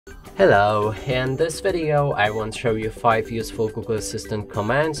Hello, in this video I want to show you 5 useful Google Assistant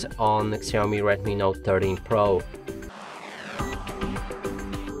commands on Xiaomi Redmi Note 13 Pro.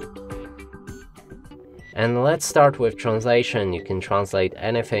 And let's start with translation. You can translate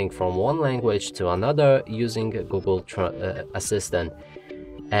anything from one language to another using Google Assistant.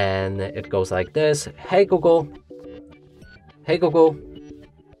 And it goes like this. Hey Google,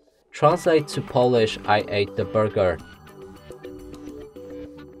 translate to Polish, I ate the burger.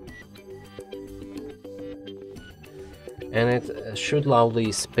 And it should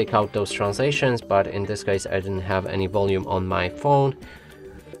loudly speak out those translations, but in this case I didn't have any volume on my phone.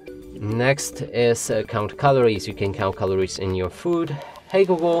 Next is count calories. You can count calories in your food. Hey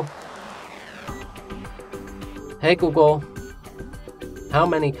Google, how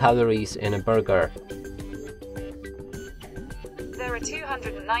many calories in a burger? There are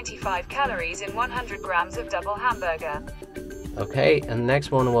 295 calories in 100 grams of double hamburger. Okay, and next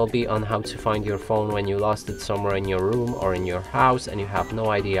one will be on how to find your phone when you lost it somewhere in your room or in your house and you have no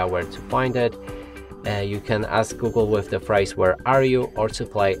idea where to find it. You can ask Google with the phrase "where are you?" or to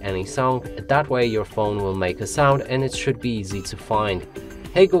play any song. That way your phone will make a sound and it should be easy to find.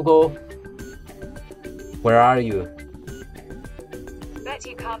 Hey Google, where are you? Bet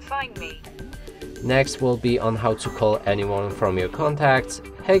you can't find me. Next will be on how to call anyone from your contacts.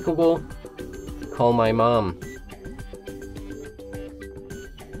 Hey Google, call my mom.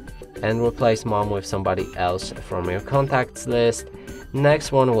 And replace mom with somebody else from your contacts list.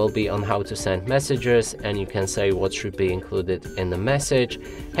 Next one will be on how to send messages, and you can say what should be included in the message.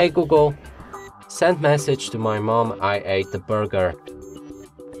 Hey Google, send message to my mom, I ate the burger.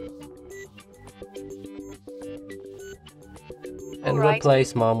 And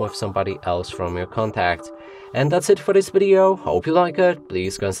replace mom with somebody else from your contacts. And that's it for this video. Hope you like it.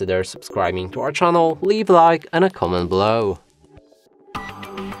 Please consider subscribing to our channel, leave a like and a comment below.